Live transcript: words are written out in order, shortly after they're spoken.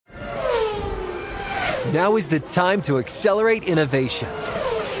Now is the time to accelerate innovation.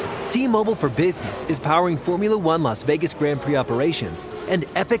 T-Mobile for Business is powering Formula One Las Vegas Grand Prix operations and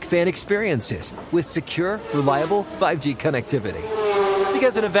epic fan experiences with secure, reliable 5G connectivity.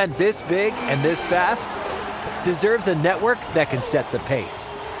 Because an event this big and this fast deserves a network that can set the pace.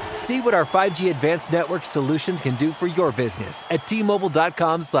 See what our 5G advanced network solutions can do for your business at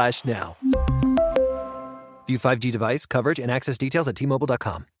T-Mobile.com/now. View 5G device coverage and access details at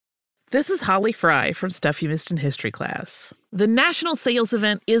T-Mobile.com. This is Holly Fry from Stuff You Missed in History class. The national sales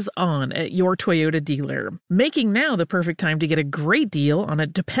event is on at your Toyota dealer, making now the perfect time to get a great deal on a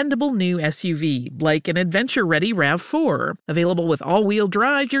dependable new SUV, like an adventure-ready RAV4. Available with all-wheel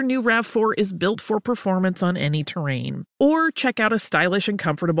drive, your new RAV4 is built for performance on any terrain. Or check out a stylish and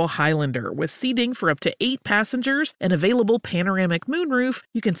comfortable Highlander with seating for up to 8 passengers and available panoramic moonroof.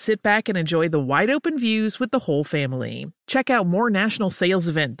 You can sit back and enjoy the wide-open views with the whole family. Check out more national sales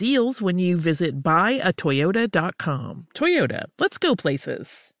event deals when you visit buyatoyota.com. Toyota, let's go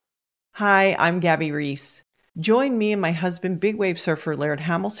places. Hi, I'm Gabby Reese. Join me and my husband, big wave surfer Laird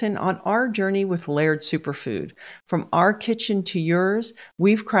Hamilton, on our journey with Laird Superfood. From our kitchen to yours,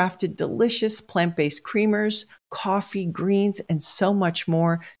 we've crafted delicious plant-based creamers, coffee, greens, and so much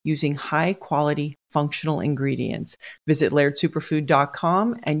more using high-quality functional ingredients. Visit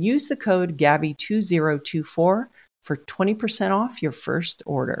lairdsuperfood.com and use the code GABBY2024 for 20% off your first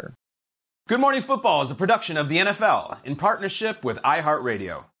order. Good Morning Football is a production of the NFL in partnership with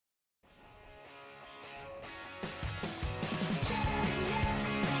iHeartRadio.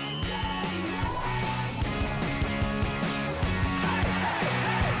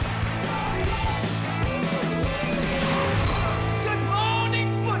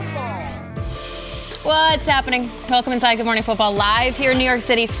 What's happening? Welcome inside Good Morning Football live here in New York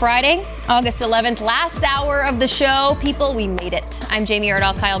City, Friday, August 11th, last hour of the show. People, we made it. I'm Jamie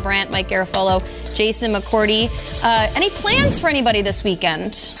Erdahl, Kyle Brandt, Mike Garafolo, Jason McCourty. Any plans for anybody this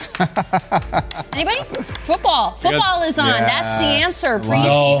weekend? Anybody? Football. Football is on. Yes. That's the answer.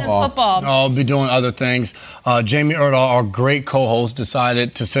 Preseason football. No, I'll be doing other things. Jamie Erdahl, our great co-host,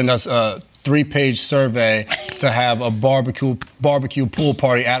 decided to send us a 3-page survey to have a barbecue pool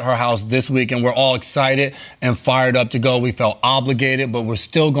party at her house this week, and we're all excited and fired up to go. We felt obligated, but we're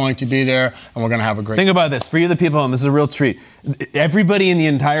still going to be there, and we're going to have a great Think about this. For you, the people at home, this is a real treat. Everybody in the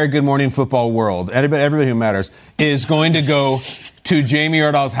entire Good Morning Football world, everybody who matters, is going to go to Jamie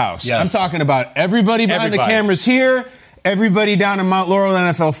Erdahl's house. Yes. I'm talking about everybody behind the cameras here, everybody down in Mount Laurel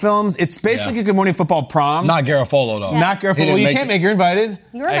NFL Films. It's basically a Good Morning Football prom. Not Garofolo, though. Yeah. Not Garofolo. You can't make it. You're invited.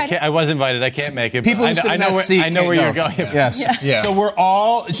 You were invited. I was invited. I can't make it. People who sit in that seat. I know where you're going. Yes. Yeah. So we're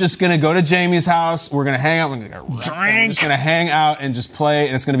all just going to go to Jamie's house. We're going to hang out. We're going to drink. We're just going to hang out and just play,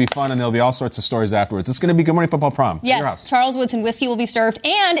 and it's going to be fun, and there'll be all sorts of stories afterwards. It's going to be Good Morning Football prom. Yes. At your house. Charles Woodson whiskey will be served,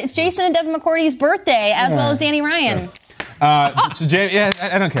 and it's Jason and Devin McCourty's birthday, as well as Danny Ryan. Sure. So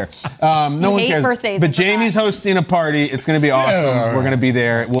I don't care. No one cares. Birthdays, but Jamie's hosting a party. It's going to be awesome. Yeah. We're going to be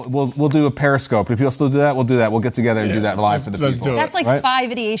there. We'll do a Periscope. If you'll still do that, we'll do that. We'll get together and do that live for the people. That's like 5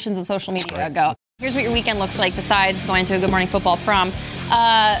 ideations of social media ago. Here's what your weekend looks like besides going to a Good Morning Football prom.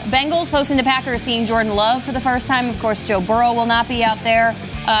 Bengals hosting the Packers, seeing Jordan Love for the first time. Of course, Joe Burrow will not be out there.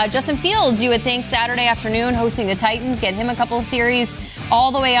 Justin Fields, you would think, Saturday afternoon, hosting the Titans, get him a couple of series,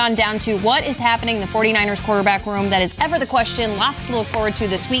 all the way on down to what is happening in the 49ers quarterback room. That is ever the question. Lots to look forward to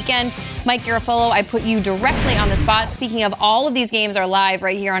this weekend. Mike Garafolo, I put you directly on the spot. Speaking of, all of these games are live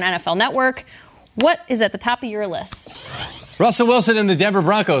right here on NFL Network. What is at the top of your list? Russell Wilson and the Denver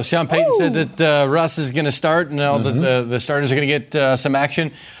Broncos. Sean Payton said that Russ is going to start, and all the starters are going to get some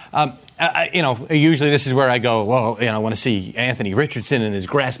action. Usually this is where I go, I want to see Anthony Richardson and his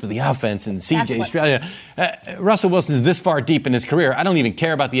grasp of the offense and C.J. Stroud. Russell Wilson is this far deep in his career. I don't even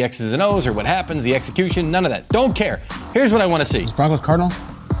care about the X's and O's or what happens, the execution, none of that. Don't care. Here's what I want to see. Broncos Cardinals?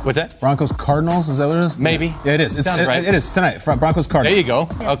 What's that? Broncos Cardinals? Is that what it is? Maybe. Yeah, it is. Sounds right. It is tonight. Broncos Cardinals. There you go.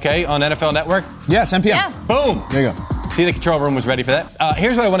 Yes. Okay, on NFL Network? Yeah, 10 p.m. Yeah. Boom. There you go. See, the control room was ready for that.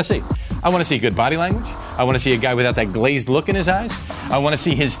 Here's what I want to see. I want to see good body language. I want to see a guy without that glazed look in his eyes. I want to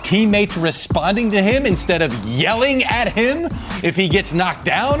see his teammates responding to him instead of yelling at him if he gets knocked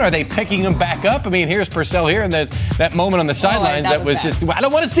down. Are they picking him back up? I mean, here's Purcell here, and that moment on the sideline that was just, I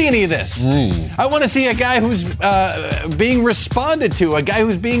don't want to see any of this. I want to see a guy who's being responded to, a guy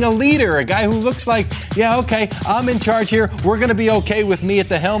who's being a leader, a guy who looks like, yeah, okay, I'm in charge here. We're going to be okay with me at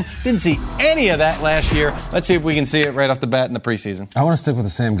the helm. Didn't see any of that last year. Let's see if we can see it right off the bat in the preseason. I want to stick with the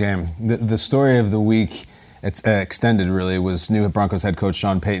same game. The story of the week, it's extended really, was new Broncos head coach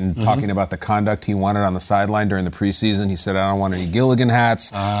Sean Payton talking about the conduct he wanted on the sideline during the preseason. He said, I don't want any Gilligan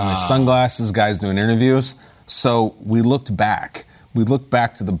hats, my sunglasses, guys doing interviews. So we looked back. we look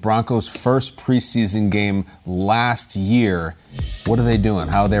back to the Broncos' first preseason game last year. What are they doing?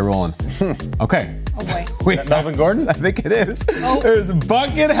 How are they rolling? Okay. Oh, boy. Wait, Melvin Gordon? I think it is. Oh. There's a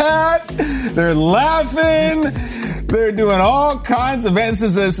bucket hat. They're laughing. They're doing all kinds of events.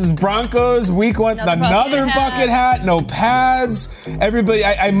 This is Broncos week one. Another bucket hat. No pads. Everybody,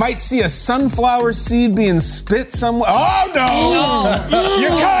 I might see a sunflower seed being spit somewhere. Oh, no.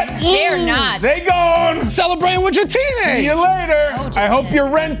 You're cut. They're not. They gone. Celebrating with your teammates. See you later. I hope you're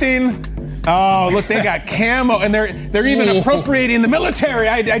renting. Oh, look, they got camo, and they're even appropriating the military.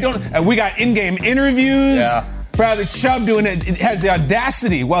 We got in-game interviews. Yeah. Bradley Chubb doing it has the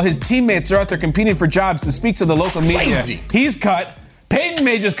audacity while his teammates are out there competing for jobs to speak to the local media. Crazy. He's cut. Peyton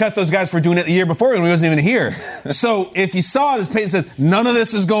may just cut those guys for doing it the year before when he wasn't even here. So if you saw this, Peyton says, none of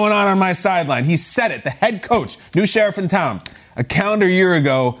this is going on my sideline. He said it. The head coach, new sheriff in town. A calendar year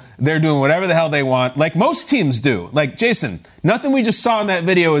ago, they're doing whatever the hell they want, like most teams do. Like, Jason, nothing we just saw in that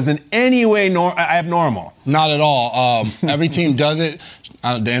video is in any way abnormal. Not at all. Every team does it,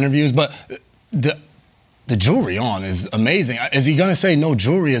 the interviews, but the jewelry on is amazing. Is he going to say no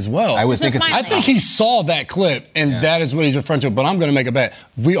jewelry as well? I would think it's. I think he saw that clip, and that is what he's referring to. But I'm going to make a bet.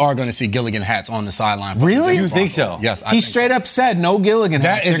 We are going to see Gilligan hats on the sideline. Really? You think so? Yes. He straight up said no Gilligan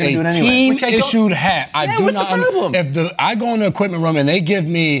hats. That is a team-issued hat. I do what's not. the problem? If I go in the equipment room and they give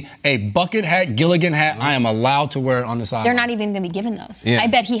me a bucket hat, Gilligan hat, I am allowed to wear it on the sideline. They're not even going to be given those. Yeah. I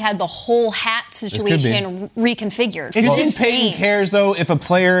bet he had the whole hat situation reconfigured. Do you think Peyton cares, though, if a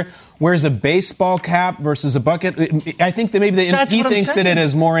player wears a baseball cap versus a bucket? I think that maybe he thinks that it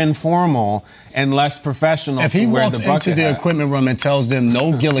is more informal and less professional. If he wear walks the bucket into the hat. equipment room and tells them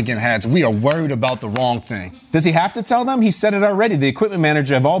no Gilligan hats, we are worried about the wrong thing. Does he have to tell them? He said it already. The equipment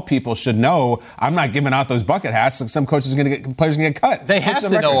manager of all people should know. I'm not giving out those bucket hats. Some coaches are going to get players going to get cut. They have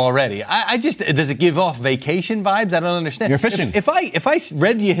to know already. I just does it give off vacation vibes? I don't understand. You're fishing. If I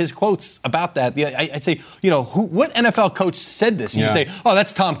read you his quotes about that, I'd say, what NFL coach said this? And you'd say, oh,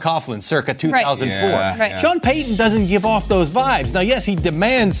 that's Tom Coughlin, circa 2004. Right. Sean Payton doesn't give off those vibes. Now, yes, he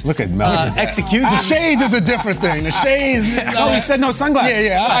demands execution. The shades is a different thing. The shades. Oh, he said no sunglasses.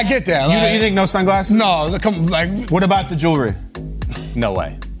 Yeah, I get that. You think no sunglasses? No. What about the jewelry? No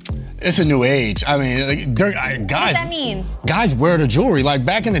way. It's a new age. I mean, guys. What does that mean? Guys wear the jewelry. Like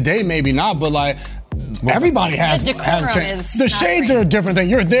back in the day, maybe not, but like. Everybody has changed. The shades are a different thing.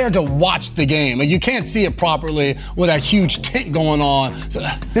 You're there to watch the game. Like, you can't see it properly with that huge tint going on. So,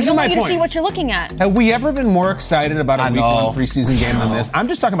 this is my point. You to see what you're looking at. Have we ever been more excited about a week one preseason game than this? I'm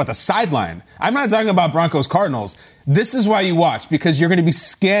just talking about the sideline. I'm not talking about Broncos Cardinals. This is why you watch, because you're going to be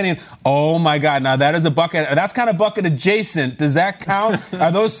scanning. Oh my God! Now that is a bucket. That's kind of bucket adjacent. Does that count?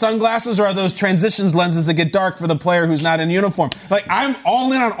 Are those sunglasses or are those transitions lenses that get dark for the player who's not in uniform? Like, I'm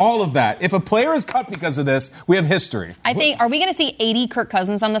all in on all of that. If a player is cut because of this, we have history. I think. Are we going to see 80 Kirk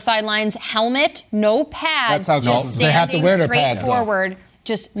Cousins on the sidelines? Helmet, no pads. That's how just they have to wear their pads. Forward.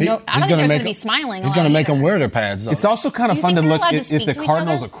 Just no. I don't think they're going to be smiling. He's going to make them wear their pads, though. It's also kind of fun to look if the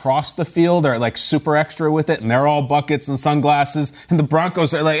Cardinals across the field are like super extra with it, and they're all buckets and sunglasses, and the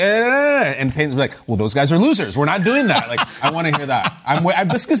Broncos are like, and Peyton's like, well, those guys are losers. We're not doing that. Like, I want to hear that.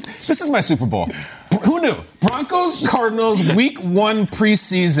 This is my Super Bowl. Who knew? Broncos, Cardinals, week one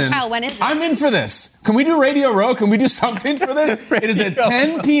preseason. Kyle, when is it? I'm in for this. Can we do Radio Row? Can we do something for this? It is at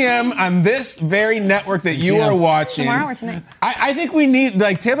 10 p.m. on this very network that you are watching. Tomorrow or tonight? I think we need,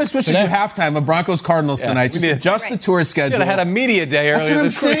 like, Taylor Swift should do halftime of Broncos Cardinals tonight. Just adjust the tour schedule. Should have had a media day earlier. That's what I'm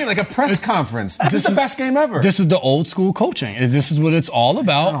saying, like a press conference. This is the best game ever. This is the old school coaching. This is what it's all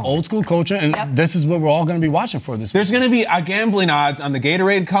about, old school coaching, and this is what we're all going to be watching for this week. There's going to be gambling odds on the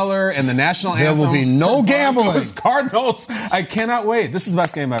Gatorade color and the national anthem. There will be no gambling. Cardinals. I cannot wait. This is the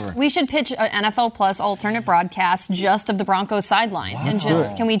best game ever. We should pitch an NFL Plus alternate broadcast just of the Broncos sideline.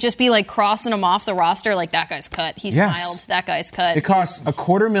 Can we just be like crossing them off the roster? Like, that guy's cut. He smiled. That guy's cut. It costs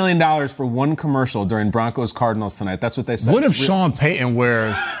 $250,000 for one commercial during Broncos Cardinals tonight. That's what they said. What if Sean Payton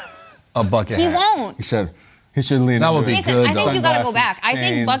wears a bucket hat? He won't. He should lean. That would be good. I think you got to go back. Chains. I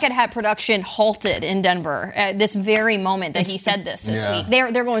think bucket hat production halted in Denver at this very moment that he said this week.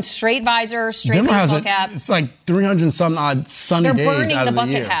 They're going straight visor, straight Denver baseball cap. It's like 300 and some odd sunny days out of the year. They're burning the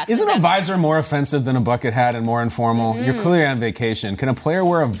bucket hats. Isn't a visor more offensive than a bucket hat and more informal? You're clearly on vacation. Can a player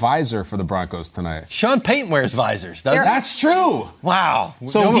wear a visor for the Broncos tonight? Sean Payton wears visors, doesn't he? That's true. Wow.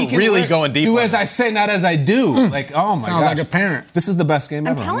 So he can really going deep. Do as I say, not as I do. Like, oh my god. Sounds like a parent. This is the best game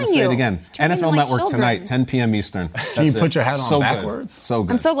ever. I'm telling going to say it you. again. NFL Network tonight, 10 p.m. Eastern. Can you put your hat on backwards? So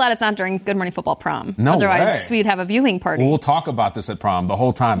good. I'm so glad it's not during Good Morning Football prom. No Otherwise, way. we'd have a viewing party. Well, we'll talk about this at prom the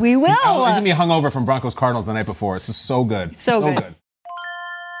whole time. We will. He's going to be hungover from Broncos Cardinals the night before. This is so good. So good.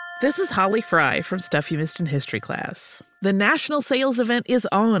 This is Holly Fry from Stuff You Missed in History Class. The national sales event is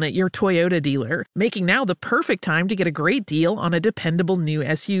on at your Toyota dealer, making now the perfect time to get a great deal on a dependable new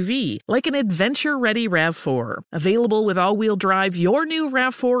SUV, like an adventure-ready RAV4. Available with all-wheel drive, your new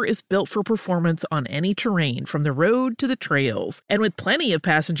RAV4 is built for performance on any terrain, from the road to the trails. And with plenty of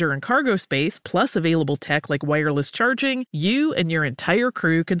passenger and cargo space, plus available tech like wireless charging, you and your entire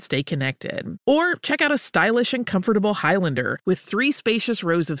crew can stay connected. Or check out a stylish and comfortable Highlander with 3 spacious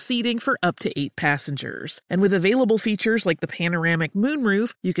rows of seating for up to 8 passengers. And with available features like the panoramic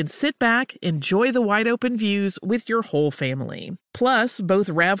moonroof, you can sit back, enjoy the wide open views with your whole family. Plus, both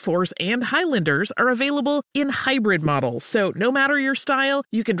RAV4s and Highlanders are available in hybrid models, so no matter your style,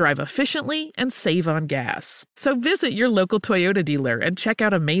 you can drive efficiently and save on gas. So visit your local Toyota dealer and check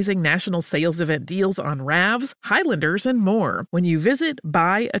out amazing national sales event deals on RAVs, Highlanders, and more when you visit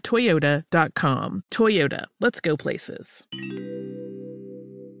buyatoyota.com. Toyota, let's go places.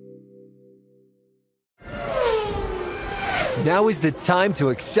 Now is the time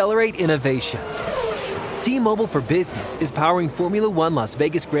to accelerate innovation. T-Mobile for Business is powering Formula One Las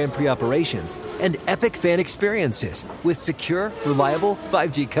Vegas Grand Prix operations and epic fan experiences with secure, reliable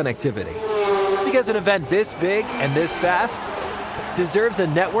 5G connectivity. Because an event this big and this fast deserves a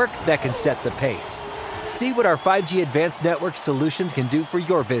network that can set the pace. See what our 5G advanced network solutions can do for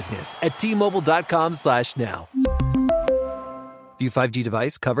your business at T-Mobile.com/now. View 5G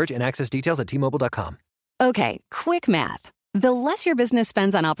device coverage and access details at T-Mobile.com. Okay, quick math. The less your business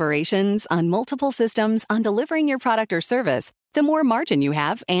spends on operations, on multiple systems, on delivering your product or service, the more margin you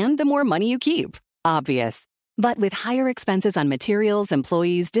have and the more money you keep. Obvious. But with higher expenses on materials,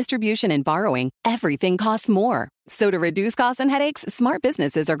 employees, distribution, and borrowing, everything costs more. So to reduce costs and headaches, smart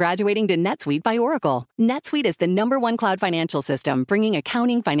businesses are graduating to NetSuite by Oracle. NetSuite is the #1 cloud financial system, bringing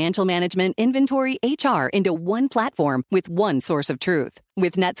accounting, financial management, inventory, HR into one platform with one source of truth.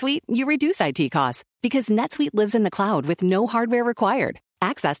 With NetSuite, you reduce IT costs because NetSuite lives in the cloud with no hardware required,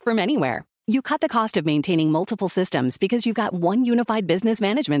 accessed from anywhere. You cut the cost of maintaining multiple systems because you've got one unified business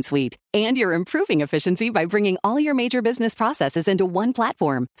management suite. And you're improving efficiency by bringing all your major business processes into one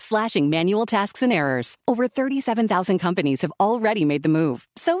platform, slashing manual tasks and errors. Over 37,000 companies have already made the move.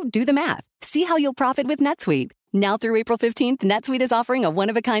 So do the math. See how you'll profit with NetSuite. Now through April 15th, NetSuite is offering a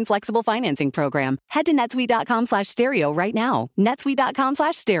one-of-a-kind flexible financing program. Head to netsuite.com/stereo right now.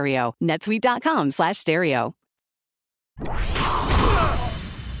 netsuite.com/stereo. netsuite.com/stereo.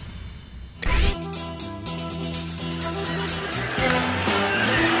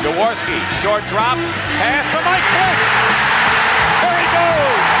 Jaworski, short drop, pass to Mike Quick. There he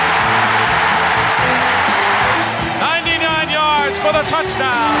goes. 99 yards for the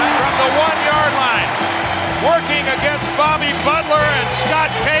touchdown, and from the 1-yard line, working against Bobby Butler, and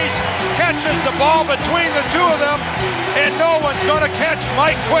Scott Case catches the ball between the two of them, and no one's going to catch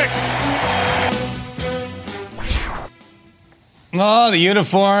Mike Quick. Oh, the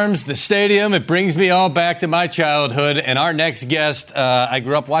uniforms, the stadium, it brings me all back to my childhood. And our next guest, I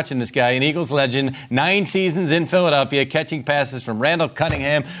grew up watching this guy, an Eagles legend, 9 seasons in Philadelphia, catching passes from Randall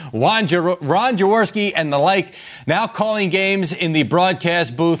Cunningham, Ron Jaworski, and the like. Now calling games in the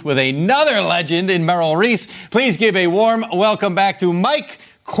broadcast booth with another legend in Merrill Reese. Please give a warm welcome back to Mike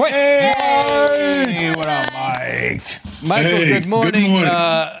Quick. Hey, what up, Mike? Michael, good morning. Good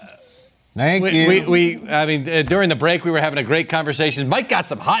morning. Thank you. I mean, during the break, we were having a great conversation. Mike got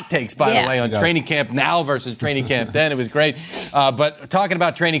some hot takes, by the way, on training camp now versus training camp then. It was great. But talking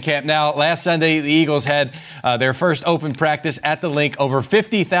about training camp now, last Sunday, the Eagles had their first open practice at the Link. Over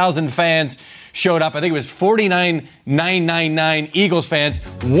 50,000 fans showed up. I think it was 49,999 Eagles fans.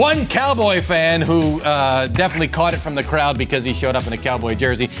 One Cowboy fan who definitely caught it from the crowd because he showed up in a Cowboy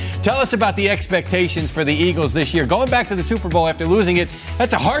jersey. Tell us about the expectations for the Eagles this year. Going back to the Super Bowl after losing it,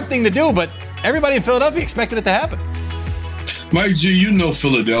 that's a hard thing to do, but everybody in Philadelphia expected it to happen. Mike G, you know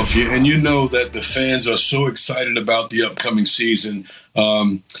Philadelphia, and you know that the fans are so excited about the upcoming season.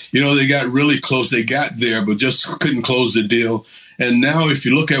 They got really close. They got there, but just couldn't close the deal. And now if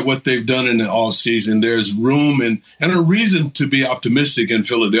you look at what they've done in the offseason, there's room and a reason to be optimistic in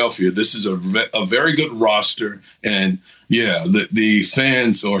Philadelphia. This is a very good roster. And, the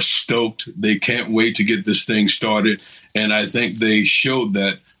fans are stoked. They can't wait to get this thing started. And I think they showed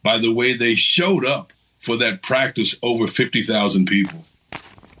that by the way they showed up for that practice, over 50,000 people.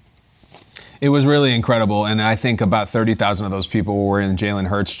 It was really incredible, and I think about 30,000 of those people were in Jalen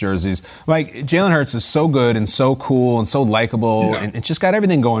Hurts jerseys. Like, Jalen Hurts is so good and so cool and so likable, and it just got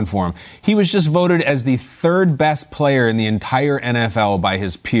everything going for him. He was just voted as the 3rd best player in the entire NFL by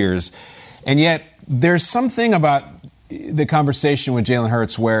his peers. And yet, there's something about the conversation with Jalen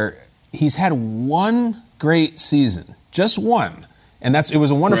Hurts where he's had one great season, just one. And it was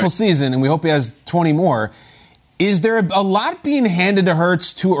a wonderful season, and we hope he has 20 more. Is there a lot being handed to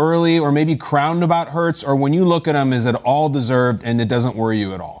Hurts too early, or maybe crowned about Hurts, or when you look at him, is it all deserved and it doesn't worry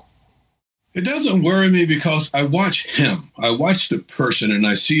you at all? It doesn't worry me because I watch him. I watch the person, and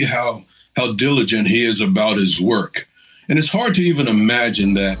I see how diligent he is about his work. And it's hard to even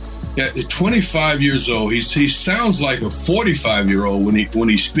imagine that at 25 years old, he sounds like a 45-year-old when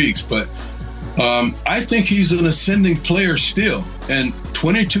he speaks, but I think he's an ascending player still. And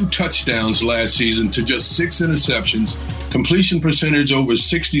 22 touchdowns last season to just 6 interceptions, completion percentage over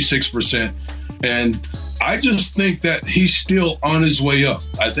 66%. And I just think that he's still on his way up.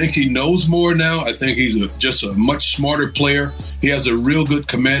 I think he knows more now. I think he's just a much smarter player. He has a real good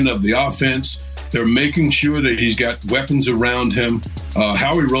command of the offense. They're making sure that he's got weapons around him.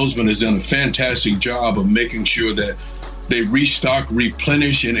 Howie Roseman has done a fantastic job of making sure that they restock,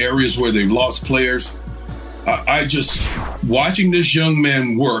 replenish in areas where they've lost players. I just, watching this young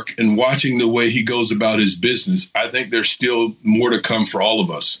man work and watching the way he goes about his business, I think there's still more to come for all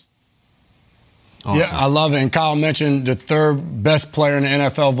of us. Awesome. Yeah, I love it. And Kyle mentioned the third best player in the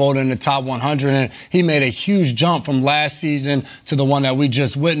NFL voted in the top 100, and he made a huge jump from last season to the one that we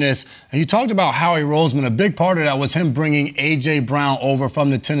just witnessed. And you talked about Howie Roseman. A big part of that was him bringing A.J. Brown over from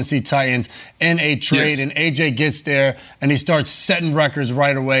the Tennessee Titans in a trade. Yes. And A.J. gets there, and he starts setting records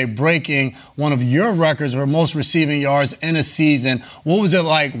right away, breaking one of your records for most receiving yards in a season. What was it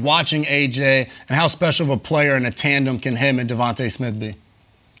like watching A.J., and how special of a player in a tandem can him and Devontae Smith be?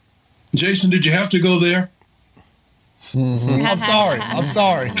 Jason, did you have to go there? Mm-hmm. I'm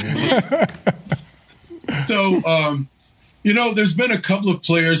sorry. So, there's been a couple of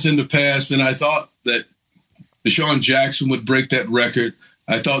players in the past, and I thought that Deshaun Jackson would break that record.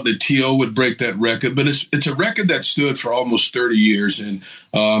 I thought that T.O. would break that record, but it's a record that stood for almost 30 years, and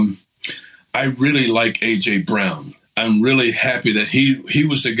I really like A.J. Brown. I'm really happy that he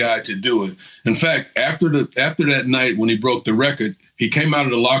was the guy to do it. In fact, after that night when he broke the record, he came out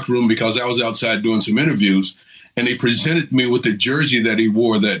of the locker room because I was outside doing some interviews, and he presented me with the jersey that he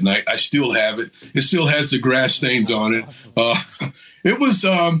wore that night. I still have it. It still has the grass stains on it. It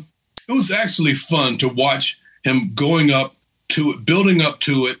was actually fun to watch him going up to it, building up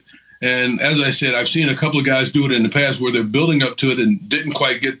to it. And as I said, I've seen a couple of guys do it in the past where they're building up to it and didn't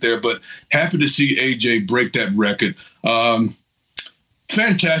quite get there, but happy to see AJ break that record.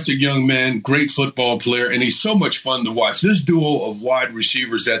 Fantastic young man, great football player, and he's so much fun to watch. This duo of wide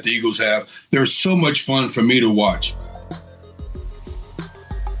receivers that the Eagles have, they're so much fun for me to watch.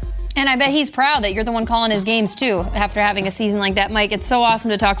 And I bet he's proud that you're the one calling his games, too, after having a season like that. Mike, it's so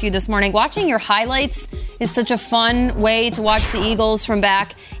awesome to talk to you this morning. Watching your highlights is such a fun way to watch the Eagles from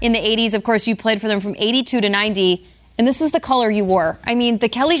back in the 80s. Of course, you played for them from 82 to 90, and this is the color you wore. I mean, the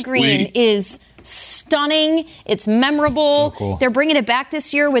Kelly green is stunning. It's memorable. So cool. They're bringing it back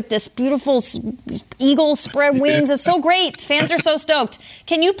this year with this beautiful Eagle spread wings. It's so great. Fans are so stoked.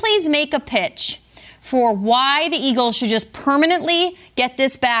 Can you please make a pitch for why the Eagles should just permanently get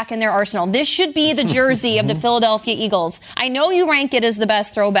this back in their arsenal? This should be the jersey of the Philadelphia Eagles. I know you rank it as the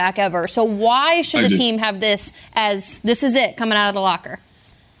best throwback ever. So why should the team have this as this is it coming out of the locker?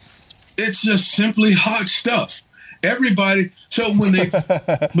 It's just simply hot stuff. Everybody. So when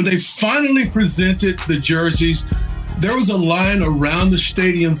they finally presented the jerseys, there was a line around the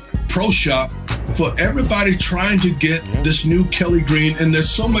stadium pro shop for everybody trying to get this new Kelly Green. And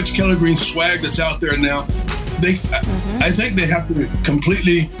there's so much Kelly Green swag that's out there now. I think they have to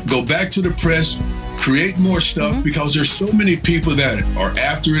completely go back to the press, create more stuff, because there's so many people that are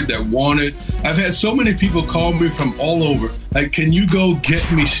after it, that want it. I've had so many people call me from all over, like, can you go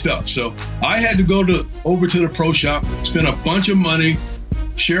get me stuff? So I had to go over to the pro shop, spend a bunch of money,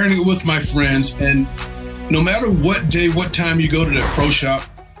 sharing it with my friends. And no matter what day, what time you go to that pro shop,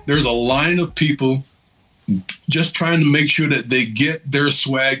 there's a line of people just trying to make sure that they get their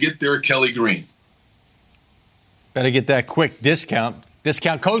swag, get their Kelly Green. Better get that quick discount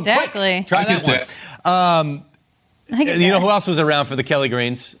code. Exactly. Quick. Try that one. You know who else was around for the Kelly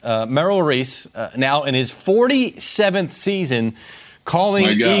Greens? Merrill Reese, now in his 47th season, calling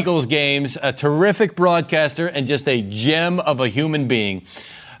Eagles games, a terrific broadcaster and just a gem of a human being.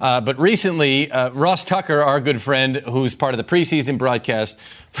 But recently, Ross Tucker, our good friend, who's part of the preseason broadcast,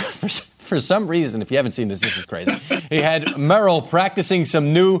 for some reason, if you haven't seen this is crazy. He had Merrill practicing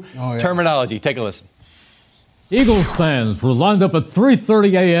some new terminology. Take a listen. Eagles fans were lined up at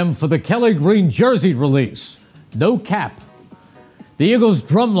 3:30 a.m. for the Kelly Green jersey release. No cap. The Eagles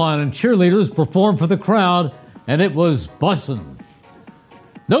drumline and cheerleaders performed for the crowd, and it was bussin'.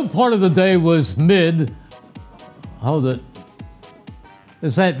 No part of the day was mid. Hold it.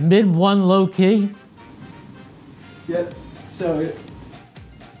 Is that mid one low key? Yep. So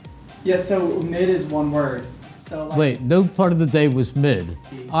mid is one word. Wait, no part of the day was mid.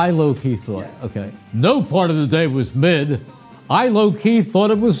 I low-key thought. Yes. Okay. No part of the day was mid. I low-key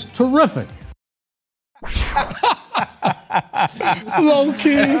thought it was terrific.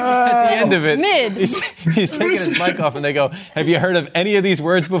 Low-key. At the end of it, mid. He's taking his mic off, and they go, "Have you heard of any of these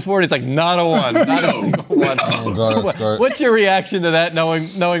words before?" And he's like, "Not a one. Not a single one." Oh, God, that's great. What's your reaction to that,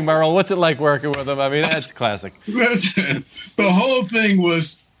 knowing Merrill? What's it like working with him? I mean, that's classic. Listen, the whole thing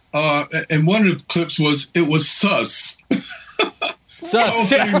was, and one of the clips was, it was sus. Sus. The whole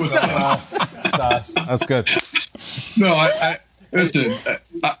thing was sus. Sus. That's good. No, I listen.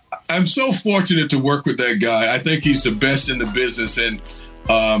 I'm so fortunate to work with that guy. I think he's the best in the business. And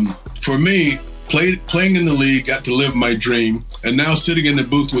for me, playing in the league, got to live my dream. And now sitting in the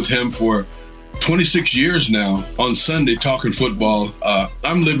booth with him for 26 years now on Sunday talking football,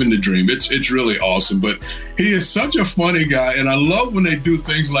 I'm living the dream. It's really awesome. But he is such a funny guy. And I love when they do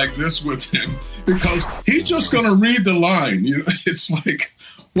things like this with him because he's just going to read the line. You know, it's like,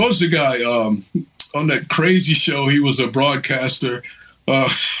 what was the guy on that crazy show? He was a broadcaster.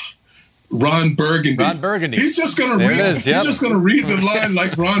 Ron Burgundy. Ron Burgundy. He's just going to read. He's just going to read the line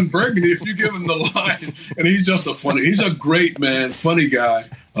like Ron Burgundy if you give him the line. And he's just he's a great man, funny guy.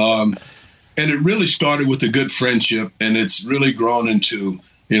 And it really started with a good friendship, and it's really grown into,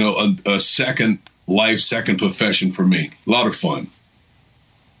 a second life, second profession for me. A lot of fun.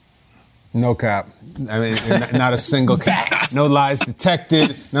 No cap. I mean, not a single cap. No lies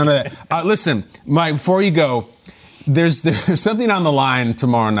detected. None of that. Listen, Mike, before you go, there's something on the line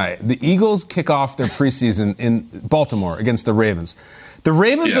tomorrow night. The Eagles kick off their preseason in Baltimore against the Ravens. The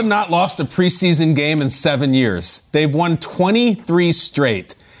Ravens have not lost a preseason game in 7 years. They've won 23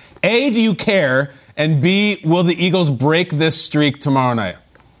 straight. A, do you care? And B, will the Eagles break this streak tomorrow night?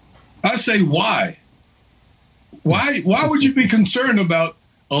 I say why? Why would you be concerned about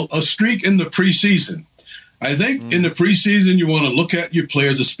a streak in the preseason? I think in the preseason you want to look at your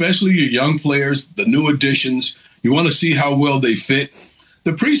players, especially your young players, the new additions. You want to see how well they fit.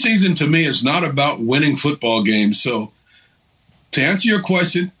 The preseason, to me, is not about winning football games. So to answer your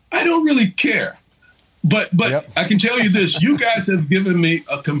question, I don't really care. But I can tell you this. You guys have given me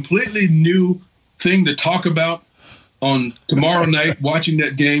a completely new thing to talk about on tomorrow night, watching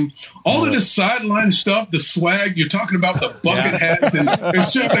that game. All of the sideline stuff, the swag, you're talking about the bucket hats and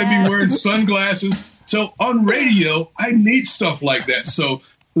shit, they be wearing sunglasses. So on radio, I need stuff like that. So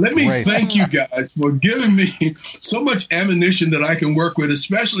let me thank you guys for giving me so much ammunition that I can work with,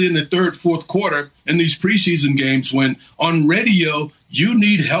 especially in the third, fourth quarter in these preseason games when on radio, you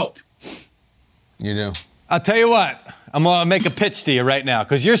need help. You do. I'll tell you what. I'm going to make a pitch to you right now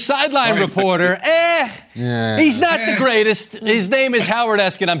because your sideline reporter, he's not the greatest. His name is Howard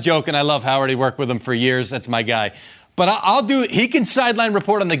Eskin. I'm joking. I love Howard. He worked with him for years. That's my guy. But he can sideline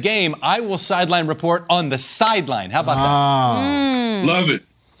report on the game. I will sideline report on the sideline. How about that? Love it.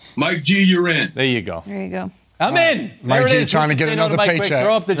 Mike G, you're in. There you go. There you go. I'm in. Mike G trying to get another paycheck.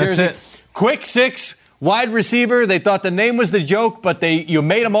 Throw up the jersey. Quick six, wide receiver. They thought the name was the joke, but you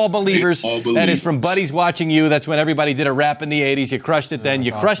made them all believers. That is from Buddies Watching You. That's when everybody did a rap in the 80s. You crushed it then.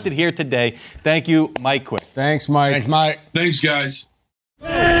 You crushed it here today. Thank you, Mike Quick. Thanks, Mike. Thanks, Mike. Thanks, guys.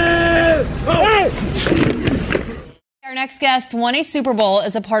 Our next guest won a Super Bowl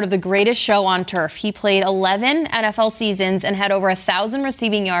as a part of the greatest show on turf. He played 11 NFL seasons and had over 1,000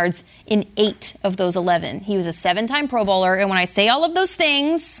 receiving yards in 8 of those 11. He was a 7-time Pro Bowler, and when I say all of those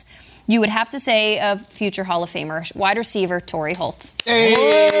things, you would have to say a future Hall of Famer, wide receiver Torry Holt.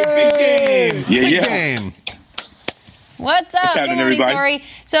 Hey, big game. Big game. What's up? Good morning, everybody? Torry.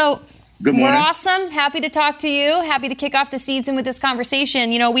 So, good morning. We're awesome. Happy to talk to you. Happy to kick off the season with this conversation.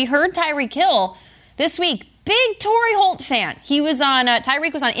 We heard Tyreek Hill this week. Big Torry Holt fan. He was on,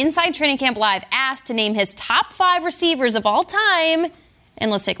 Tyreek was on Inside Training Camp Live, asked to name his top 5 receivers of all time.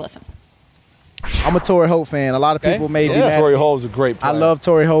 And let's take a listen. I'm a Torry Holt fan. A lot of people may be mad. Torry Holt is a great player. I love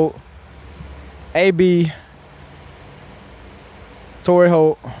Torry Holt. AB, Torry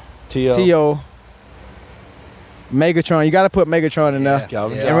Holt, T.O., Megatron. You got to put Megatron in there.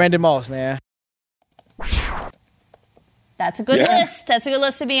 And Randy Moss, man. That's a good list. That's a good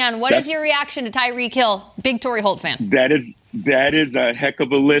list to be on. What is your reaction to Tyreek Hill? Big Torry Holt fan. That is a heck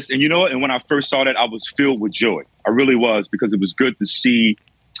of a list. And you know what? And when I first saw that, I was filled with joy. I really was, because it was good to see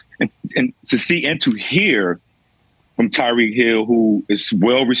and to hear from Tyreek Hill, who is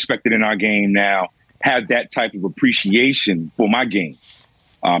well respected in our game now, have that type of appreciation for my game.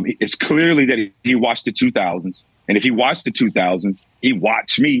 It's clearly that he watched the 2000s. And if he watched the 2000s, he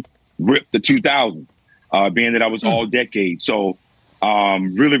watched me rip the 2000s. Being that I was all decade. So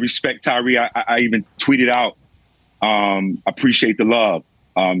really respect Tyree. I even tweeted out, appreciate the love,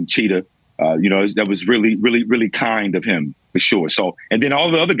 Cheetah. That was really, really, really kind of him for sure. So, and then all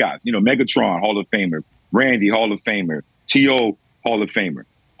the other guys, Megatron, Hall of Famer, Randy, Hall of Famer, T.O., Hall of Famer,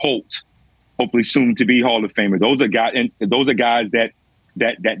 Holt, hopefully soon to be Hall of Famer. Those are guys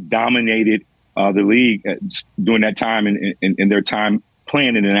that dominated the league during that time in their time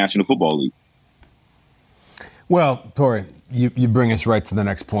playing in the National Football League. Well, Torry, you bring us right to the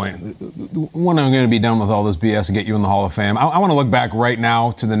next point. When I'm going to be done with all this BS and get you in the Hall of Fame, I want to look back right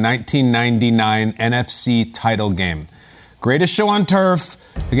now to the 1999 NFC title game. Greatest show on turf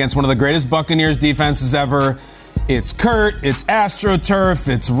against one of the greatest Buccaneers defenses ever. It's Kurt, it's AstroTurf,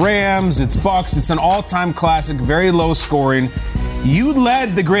 it's Rams, it's Bucks. It's an all-time classic, very low scoring. You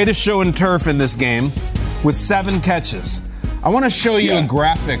led the greatest show in turf in this game with 7 catches. I want to show you a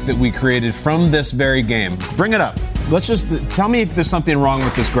graphic that we created from this very game. Bring it up. Let's just tell me if there's something wrong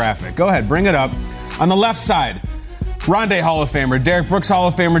with this graphic. Go ahead, bring it up. On the left side, Rondé Hall of Famer, Derek Brooks Hall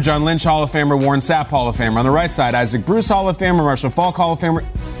of Famer, John Lynch Hall of Famer, Warren Sapp Hall of Famer. On the right side, Isaac Bruce Hall of Famer, Marshall Faulk Hall of Famer,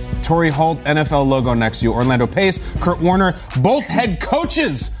 Torry Holt, NFL logo next to you, Orlando Pace, Kurt Warner. Both head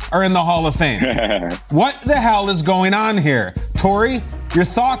coaches are in the Hall of Fame. What the hell is going on here? Torry, your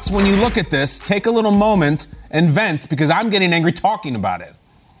thoughts when you look at this. Take a little moment and vent, because I'm getting angry talking about it.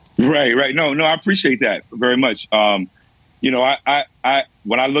 Right. No, I appreciate that very much. I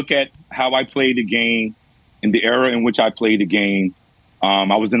when I look at how I played the game in the era in which I played the game,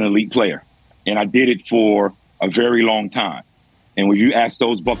 I was an elite player, and I did it for a very long time. And when you ask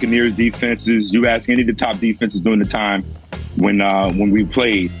those Buccaneers defenses, you ask any of the top defenses during the time when we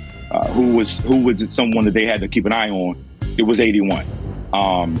played, who was someone that they had to keep an eye on, it was 81.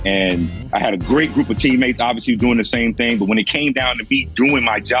 And I had a great group of teammates, obviously doing the same thing. But when it came down to me doing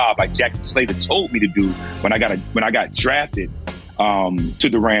my job, like Jack Slater told me to do when I got drafted to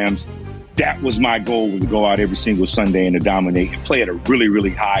the Rams, that was my goal, was to go out every single Sunday and to dominate and play at a really, really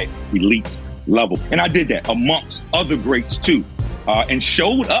high elite level. And I did that amongst other greats too, and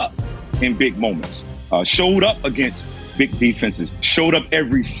showed up in big moments, showed up against big defenses, showed up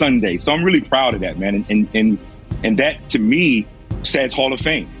every Sunday. So I'm really proud of that, man. And that to me says Hall of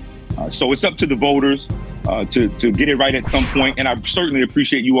Fame. So it's up to the voters to get it right at some point. And I certainly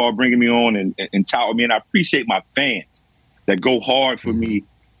appreciate you all bringing me on and touting me. And I appreciate my fans that go hard for me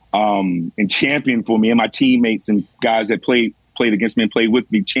and champion for me, and my teammates and guys that played against me and played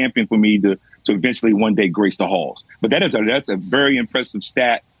with me, champion for me to eventually one day grace the halls. But that's a very impressive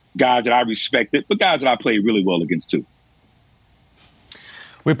stat. Guys that I respected, but guys that I played really well against too.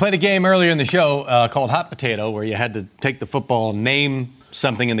 We played a game earlier in the show called Hot Potato, where you had to take the football, name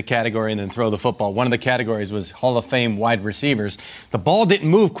something in the category, and then throw the football. One of the categories was Hall of Fame wide receivers. The ball didn't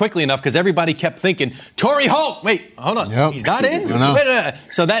move quickly enough because everybody kept thinking, Torry Holt, wait, hold on, yep. He's not in? Wait.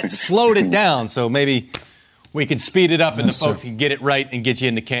 So that slowed it down. So maybe we could speed it up and the folks can get it right and get you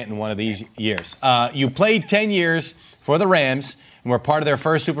into Canton one of these years. You played 10 years for the Rams and were part of their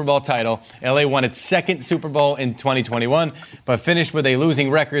first Super Bowl title. LA won its second Super Bowl in 2021, but finished with a losing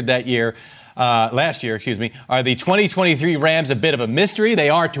record that year. Last year, Are the 2023 Rams a bit of a mystery? They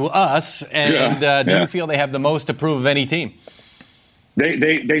are to us. And do you feel they have the most to prove of any team?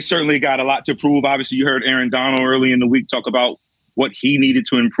 They certainly got a lot to prove. Obviously, you heard Aaron Donald early in the week talk about what he needed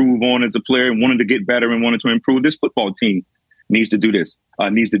to improve on as a player and wanted to get better and wanted to improve. This football team needs to do this,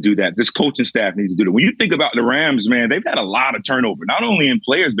 needs to do that. This coaching staff needs to do that. When you think about the Rams, man, they've had a lot of turnover, not only in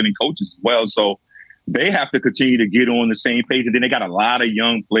players, but in coaches as well. So they have to continue to get on the same page. And then they got a lot of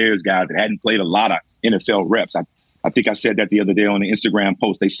young players, guys, that hadn't played a lot of NFL reps. I think I said that the other day on the Instagram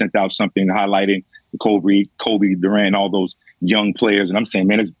post. They sent out something highlighting Kobe Durant, all those young players. And I'm saying,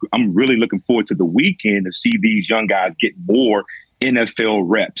 man, I'm really looking forward to the weekend to see these young guys get more NFL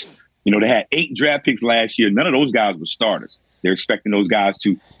reps. They had 8 draft picks last year. None of those guys were starters. They're expecting those guys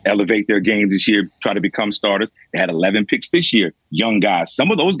to elevate their games this year, try to become starters. They had 11 picks this year, young guys. Some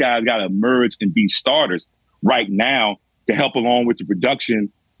of those guys got to emerge and be starters right now to help along with the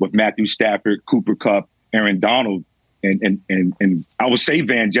production with Matthew Stafford, Cooper Kupp, Aaron Donald, and I would say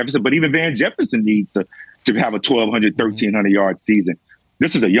Van Jefferson, but even Van Jefferson needs to have a 1,200, 1,300-yard season.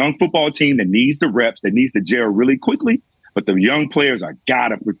 This is a young football team that needs the reps, that needs to gel really quickly, but the young players are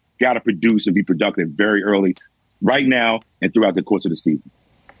gotta produce and be productive very early, right now and throughout the course of the season.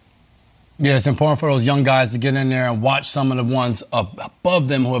 Yeah, it's important for those young guys to get in there and watch some of the ones above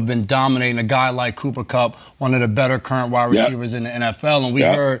them who have been dominating. A guy like Cooper Kupp, one of the better current wide receivers in the NFL. And we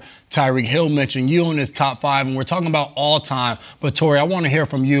heard Tyreek Hill mention you in his top 5, and we're talking about all time. But, Torry, I want to hear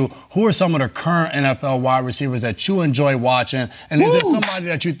from you. Who are some of the current NFL wide receivers that you enjoy watching? And is there somebody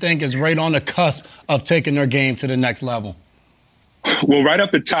that you think is right on the cusp of taking their game to the next level? Well, right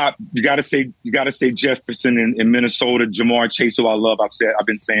up the top, you got to say Jefferson in Minnesota, Jamar Chase, who I love. I've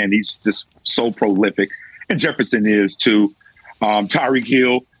been saying he's just so prolific, and Jefferson is too. Tyreek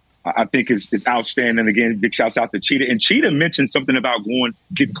Hill, I think is outstanding. Again, big shouts out to Cheetah. And Cheetah mentioned something about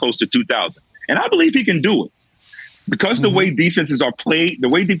getting close to 2,000, and I believe he can do it because the way defenses are played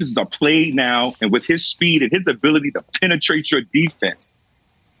now, and with his speed and his ability to penetrate your defense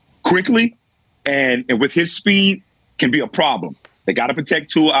quickly, and with his speed, can be a problem. They got to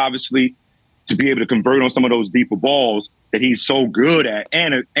protect Tua, obviously, to be able to convert on some of those deeper balls that he's so good at,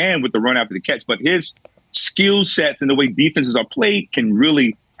 and with the run after the catch. But his skill sets and the way defenses are played can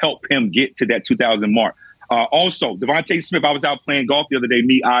really help him get to that 2,000 mark. Also, Devontae Smith, I was out playing golf the other day,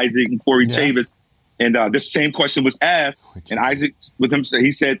 me, Isaac, and Corey Chavis, and this same question was asked, and Isaac, with him,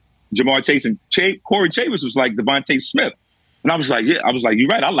 he said Jamar Chase, and Corey Chavis was like Devontae Smith. And I was like, you're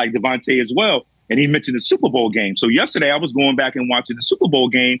right, I like Devontae as well. And he mentioned the Super Bowl game. So yesterday I was going back and watching the Super Bowl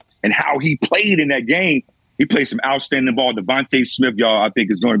game and how he played in that game. He played some outstanding ball. Devontae Smith, y'all, I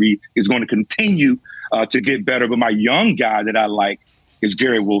think is going to continue to get better. But my young guy that I like is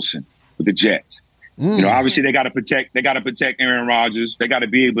Garrett Wilson with the Jets. You know, obviously they got to protect Aaron Rodgers. They got to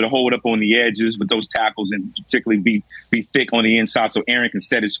be able to hold up on the edges with those tackles and particularly be thick on the inside so Aaron can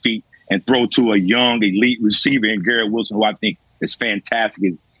set his feet and throw to a young elite receiver in Garrett Wilson, who I think is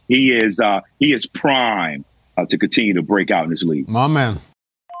fantastic. He is prime to continue to break out in this league. My man.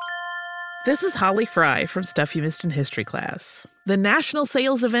 This is Holly Fry from Stuff You Missed in History Class. The national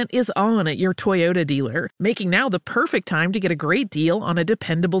sales event is on at your Toyota dealer, making now the perfect time to get a great deal on a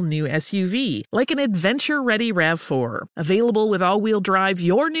dependable new SUV, like an adventure-ready RAV4. Available with all-wheel drive,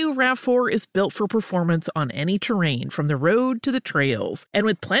 your new RAV4 is built for performance on any terrain, from the road to the trails. And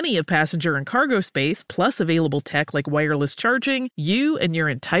with plenty of passenger and cargo space, plus available tech like wireless charging, you and your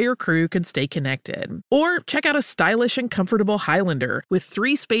entire crew can stay connected. Or check out a stylish and comfortable Highlander with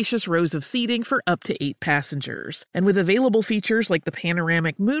 3 spacious rows of seating for up to 8 passengers. And with available features like the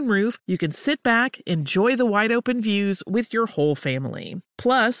panoramic moonroof, you can sit back, enjoy the wide open views with your whole family.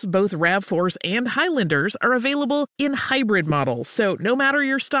 Plus, both RAV4s and Highlanders are available in hybrid models, so no matter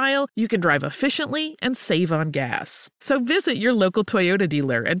your style, you can drive efficiently and save on gas. So visit your local Toyota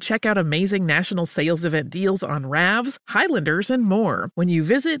dealer and check out amazing national sales event deals on RAVs, Highlanders, and more when you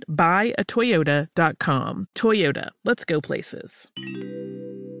visit buyatoyota.com. Toyota, let's go places.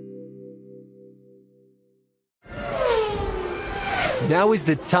 Now is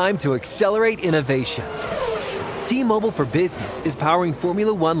the time to accelerate innovation. T-Mobile for Business is powering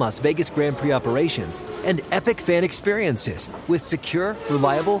Formula One Las Vegas Grand Prix operations and epic fan experiences with secure,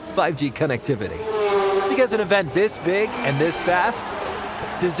 reliable 5G connectivity. Because an event this big and this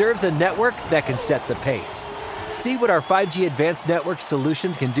fast deserves a network that can set the pace. See what our 5G advanced network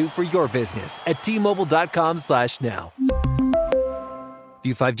solutions can do for your business at T-Mobile.com/now.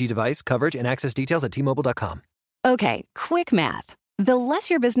 View 5G device coverage and access details at T-Mobile.com. Okay, quick math. The less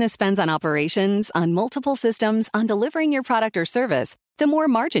your business spends on operations, on multiple systems, on delivering your product or service, the more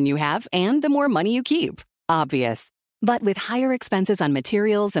margin you have and the more money you keep. Obvious. But with higher expenses on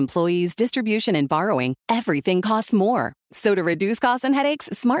materials, employees, distribution, and borrowing, everything costs more. So to reduce costs and headaches,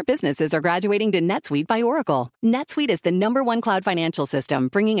 smart businesses are graduating to NetSuite by Oracle. NetSuite is the #1 cloud financial system,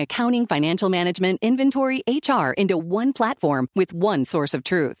 bringing accounting, financial management, inventory, HR into one platform with one source of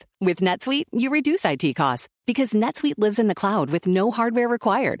truth. With NetSuite, you reduce IT costs because NetSuite lives in the cloud with no hardware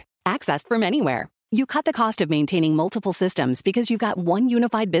required, accessed from anywhere. You cut the cost of maintaining multiple systems because you've got one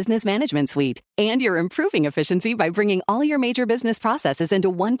unified business management suite. And you're improving efficiency by bringing all your major business processes into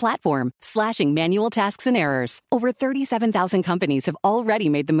one platform, slashing manual tasks and errors. Over 37,000 companies have already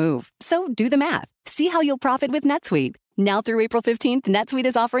made the move. So do the math. See how you'll profit with NetSuite. Now through April 15th, NetSuite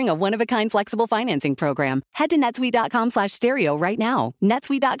is offering a one-of-a-kind flexible financing program. Head to netsuite.com/stereo right now.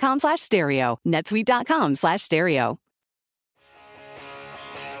 netsuite.com/stereo. netsuite.com/stereo.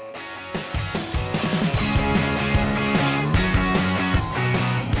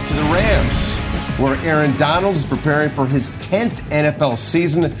 To the Rams, where Aaron Donald is preparing for his 10th NFL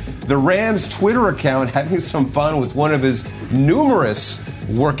season. The Rams Twitter account having some fun with one of his numerous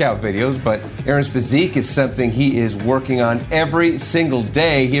workout videos, but Aaron's physique is something he is working on every single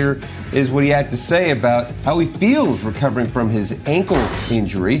day. Here is what he had to say about how he feels recovering from his ankle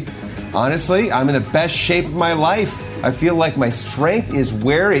injury. Honestly, I'm in the best shape of my life. I feel like my strength is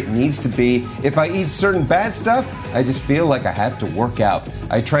where it needs to be. If I eat certain bad stuff, I just feel like I have to work out.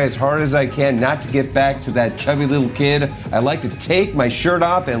 I try as hard as I can not to get back to that chubby little kid. I like to take my shirt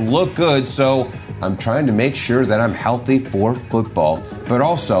off and look good, so I'm trying to make sure that I'm healthy for football, but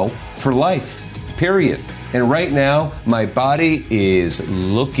also for life, period. And right now, my body is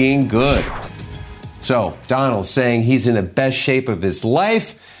looking good. So Donald saying he's in the best shape of his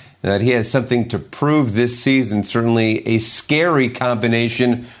life, and that he has something to prove this season. Certainly a scary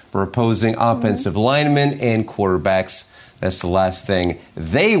combination for opposing offensive linemen and quarterbacks. That's the last thing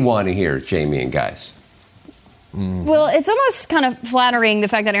they want to hear, Jamie and guys. Well, it's almost kind of flattering, the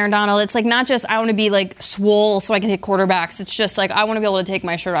fact that Aaron Donald, it's like not just I want to be like swole so I can hit quarterbacks. It's just like I want to be able to take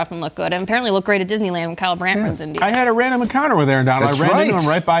my shirt off and look good. And apparently look great at Disneyland when Kyle Brandt runs into you. I had a random encounter with Aaron Donald. I ran into him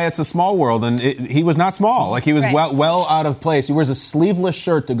right by It's a Small World, and he was not small. Like, he was well out of place. He wears a sleeveless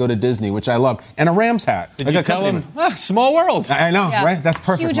shirt to go to Disney, which I love, and a Rams hat. Did you tell him, small world? I know, right? That's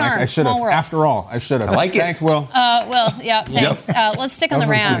perfect, Huge Mike. arm, I should have. After all, I should have. I like it. Thanks, Will. Thanks. Let's stick on the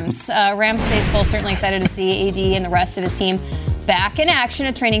Rams. Rams faithful certainly excited to see AD and the rest of his team back in action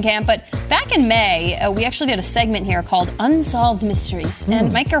at training camp. But back in May, we actually did a segment here called Unsolved Mysteries.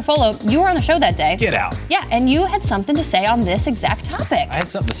 And Mike Garofolo, you were on the show that day. Get out. Yeah, and you had something to say on this exact topic. I had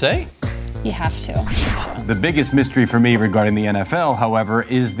something to say? You have to. The biggest mystery for me regarding the NFL, however,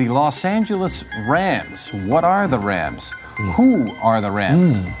 is the Los Angeles Rams. What are the Rams? Who are the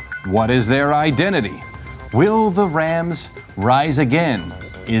Rams? What is their identity? Will the Rams rise again?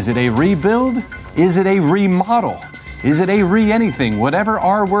 Is it a rebuild? Is it a remodel? Is it a anything? Whatever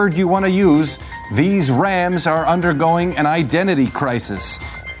R word you want to use, these Rams are undergoing an identity crisis.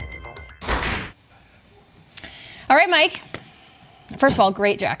 All right, Mike. First of all,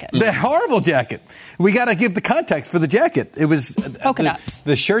 great jacket. The horrible jacket. We got to give the context for the jacket. It was polka dots.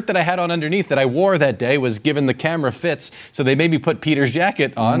 The shirt that I had on underneath that I wore that day was given the camera fits, so they made me put Peter's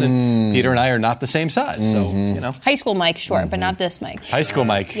jacket on, and Peter and I are not the same size. So, you know. High school Mike, sure, but not this Mike. High school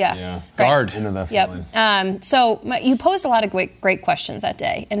Mike. Yeah. Guard. Yep. So you posed a lot of great questions that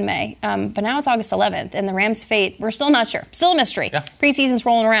day in May, but now it's August 11th, and the Rams' fate, we're still not sure. Still a mystery. Yeah. Preseason's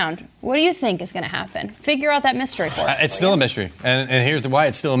rolling around. What do you think is going to happen? Figure out that mystery for us. It's still a mystery. And here's why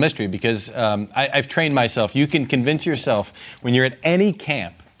it's still a mystery, because I've trained myself. You can convince yourself when you're at any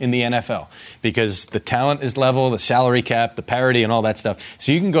camp in the NFL, because the talent is level, the salary cap, the parity, and all that stuff.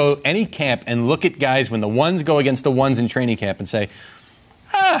 So you can go any camp and look at guys when the ones go against the ones in training camp and say,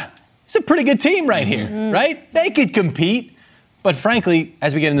 it's a pretty good team right here, right? They could compete. But frankly,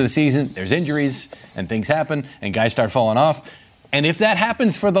 as we get into the season, there's injuries and things happen and guys start falling off. And if that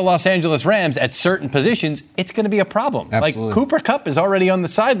happens for the Los Angeles Rams at certain positions, it's going to be a problem. Absolutely. Like Cooper Kupp is already on the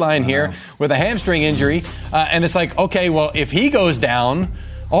sideline here with a hamstring injury. And it's like, okay, well, if he goes down,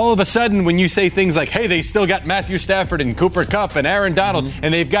 all of a sudden when you say things like, hey, they still got Matthew Stafford and Cooper Kupp and Aaron Donald,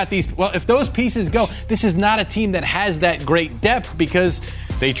 and they've got these, well, if those pieces go, this is not a team that has that great depth, because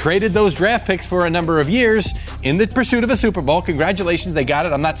they traded those draft picks for a number of years in the pursuit of a Super Bowl. Congratulations, they got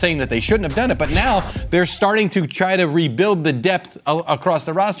it. I'm not saying that they shouldn't have done it, but now they're starting to try to rebuild the depth across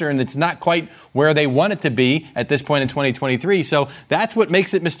the roster, and it's not quite where they want it to be at this point in 2023. So that's what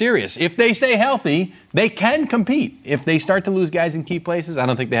makes it mysterious. If they stay healthy, they can compete. If they start to lose guys in key places, I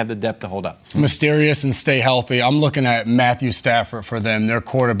don't think they have the depth to hold up. Mysterious and stay healthy. I'm looking at Matthew Stafford for them, their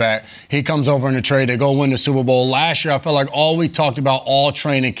quarterback. He comes over in the trade. They go win the Super Bowl. Last year, I felt like all we talked about all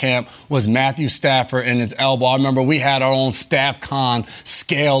training camp was Matthew Stafford and his elbow. I remember we had our own staff con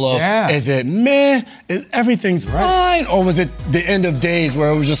scale of, is it meh? Is everything's fine? Or was it the end of days where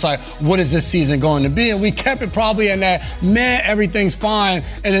it was just like, what is this season going to be? And we kept it probably in that meh, everything's fine.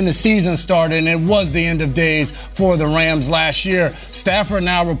 And then the season started, and it was the end of days for the Rams last year. Stafford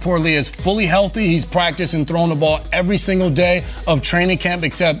now reportedly is fully healthy. He's practiced and thrown the ball every single day of training camp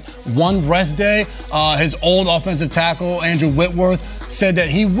except one rest day. His old offensive tackle, Andrew Whitworth, said that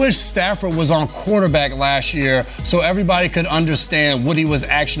he wished Stafford was on quarterback last year so everybody could understand what he was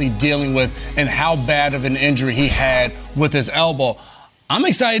actually dealing with and how bad of an injury he had with his elbow. I'm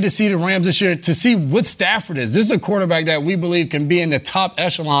excited to see the Rams this year, to see what Stafford is. This is a quarterback that we believe can be in the top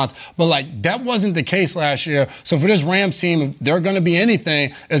echelons, but that wasn't the case last year. So for this Rams team, if they're going to be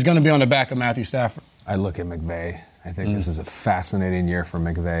anything, it's going to be on the back of Matthew Stafford. I look at McVay. I think this is a fascinating year for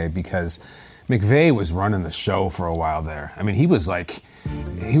McVay, because McVay was running the show for a while there. I mean, he was going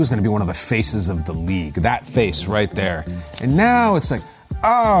to be one of the faces of the league, that face right there. And now it's like,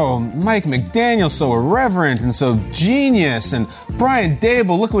 oh, Mike McDaniel's so irreverent and so genius, and Brian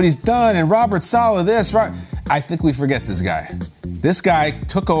Daboll, look what he's done, and Robert Saleh this, right? I think we forget this guy. This guy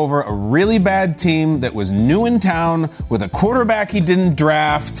took over a really bad team that was new in town with a quarterback he didn't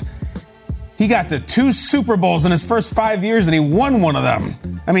draft. He got to 2 Super Bowls in his first 5 years, and he won one of them.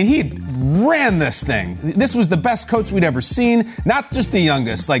 I mean, he ran this thing. This was the best coach we'd ever seen, not just the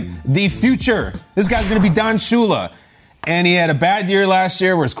youngest, like the future. This guy's going to be Don Shula. And he had a bad year last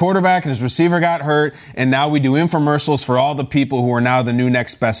year where his quarterback and his receiver got hurt, and now we do infomercials for all the people who are now the new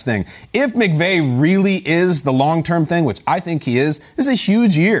next best thing. If McVay really is the long-term thing, which I think he is, this is a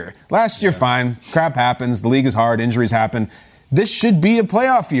huge year. Last year, fine. Crap happens. The league is hard. Injuries happen. This should be a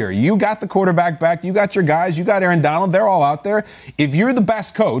playoff year. You got the quarterback back. You got your guys. You got Aaron Donald. They're all out there. If you're the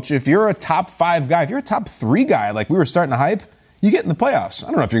best coach, if you're a top 5 guy, if you're a top 3 guy, like we were starting to hype, you get in the playoffs. I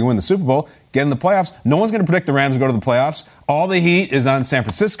don't know if you're going to win the Super Bowl. Get in the playoffs. No one's going to predict the Rams go to the playoffs. All the heat is on San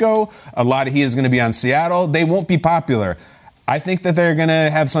Francisco. A lot of heat is going to be on Seattle. They won't be popular. I think that they're going to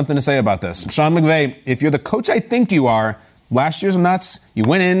have something to say about this. Sean McVay, if you're the coach I think you are, last year's nuts. You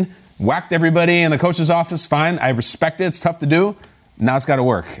went in, whacked everybody in the coach's office. Fine. I respect it. It's tough to do. Now it's got to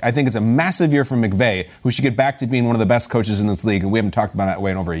work. I think it's a massive year for McVay, who should get back to being one of the best coaches in this league, and we haven't talked about it that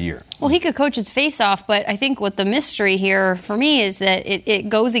way in over a year. Well, he could coach his face off, but I think what the mystery here for me is that it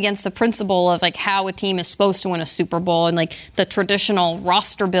goes against the principle of like how a team is supposed to win a Super Bowl and like the traditional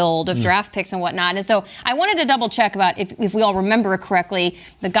roster build of draft picks and whatnot. And so I wanted to double check about if we all remember it correctly,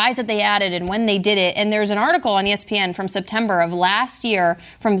 the guys that they added and when they did it. And there's an article on ESPN from September of last year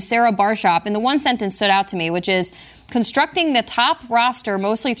from Sarah Barshop, and the one sentence stood out to me, which is, constructing the top roster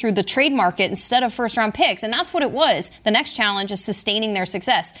mostly through the trade market instead of first-round picks. And that's what it was. The next challenge is sustaining their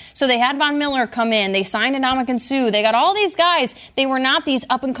success. So they had Von Miller come in. They signed Ndamukong Suh. They got all these guys. They were not these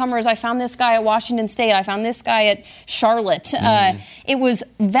up-and-comers. I found this guy at Washington State. I found this guy at Charlotte. It was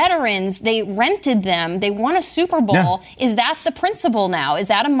veterans. They rented them. They won a Super Bowl. Yeah. Is that the principle now? Is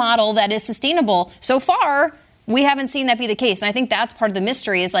that a model that is sustainable? So far, we haven't seen that be the case. And I think that's part of the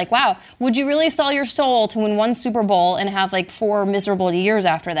mystery is like, wow, would you really sell your soul to win one Super Bowl and have like 4 miserable years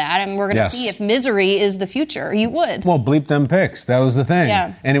after that? And we're going to see if misery is the future. You would. Well, bleep them picks. That was the thing.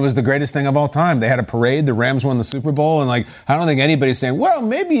 Yeah. And it was the greatest thing of all time. They had a parade. The Rams won the Super Bowl. And like, I don't think anybody's saying, well,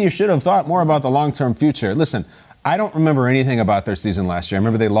 maybe you should have thought more about the long-term future. Listen, I don't remember anything about their season last year. I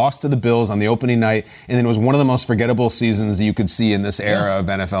remember they lost to the Bills on the opening night, and then it was one of the most forgettable seasons you could see in this era of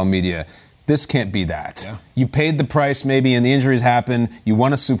NFL media. This can't be that. Yeah. You paid the price maybe and the injuries happen. You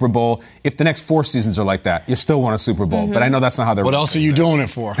won a Super Bowl. If the next 4 seasons are like that, you still won a Super Bowl. But I know that's not how they're. What else are you doing it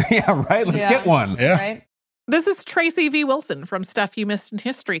for? Yeah, right? Let's get one. Yeah. Right. This is Tracy V. Wilson from Stuff You Missed in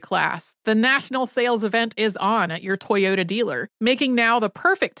History class. The national sales event is on at your Toyota dealer, making now the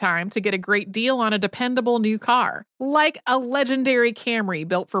perfect time to get a great deal on a dependable new car. Like a legendary Camry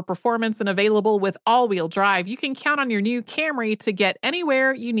built for performance and available with all-wheel drive, you can count on your new Camry to get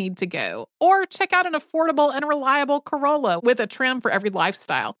anywhere you need to go. Or check out an affordable and reliable Corolla with a trim for every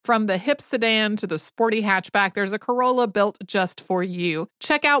lifestyle. From the hip sedan to the sporty hatchback, there's a Corolla built just for you.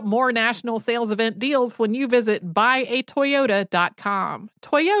 Check out more national sales event deals when you visit buyatoyota.com.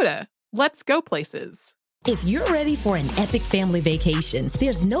 Toyota. Let's go places. If you're ready for an epic family vacation,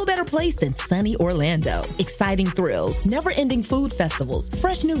 there's no better place than sunny Orlando. Exciting thrills, never-ending food festivals,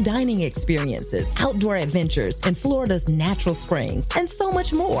 fresh new dining experiences, outdoor adventures, and Florida's natural springs, and so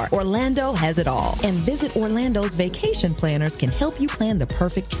much more. Orlando has it all. And Visit Orlando's vacation planners can help you plan the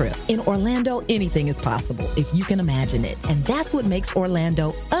perfect trip. In Orlando, anything is possible if you can imagine it. And that's what makes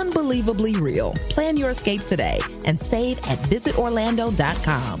Orlando unbelievably real. Plan your escape today and save at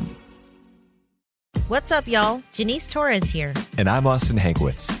visitorlando.com. What's up, y'all? Janice Torres here. And I'm Austin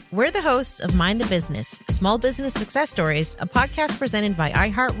Hankwitz. We're the hosts of Mind the Business, Small Business Success Stories, a podcast presented by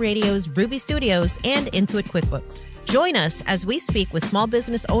iHeartRadio's Ruby Studios and Intuit QuickBooks. Join us as we speak with small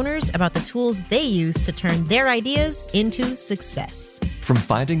business owners about the tools they use to turn their ideas into success. From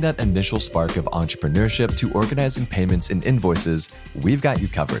finding that initial spark of entrepreneurship to organizing payments and invoices, we've got you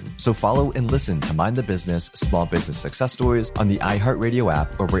covered. So follow and listen to Mind the Business, Small Business Success Stories on the iHeartRadio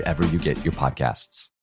app or wherever you get your podcasts.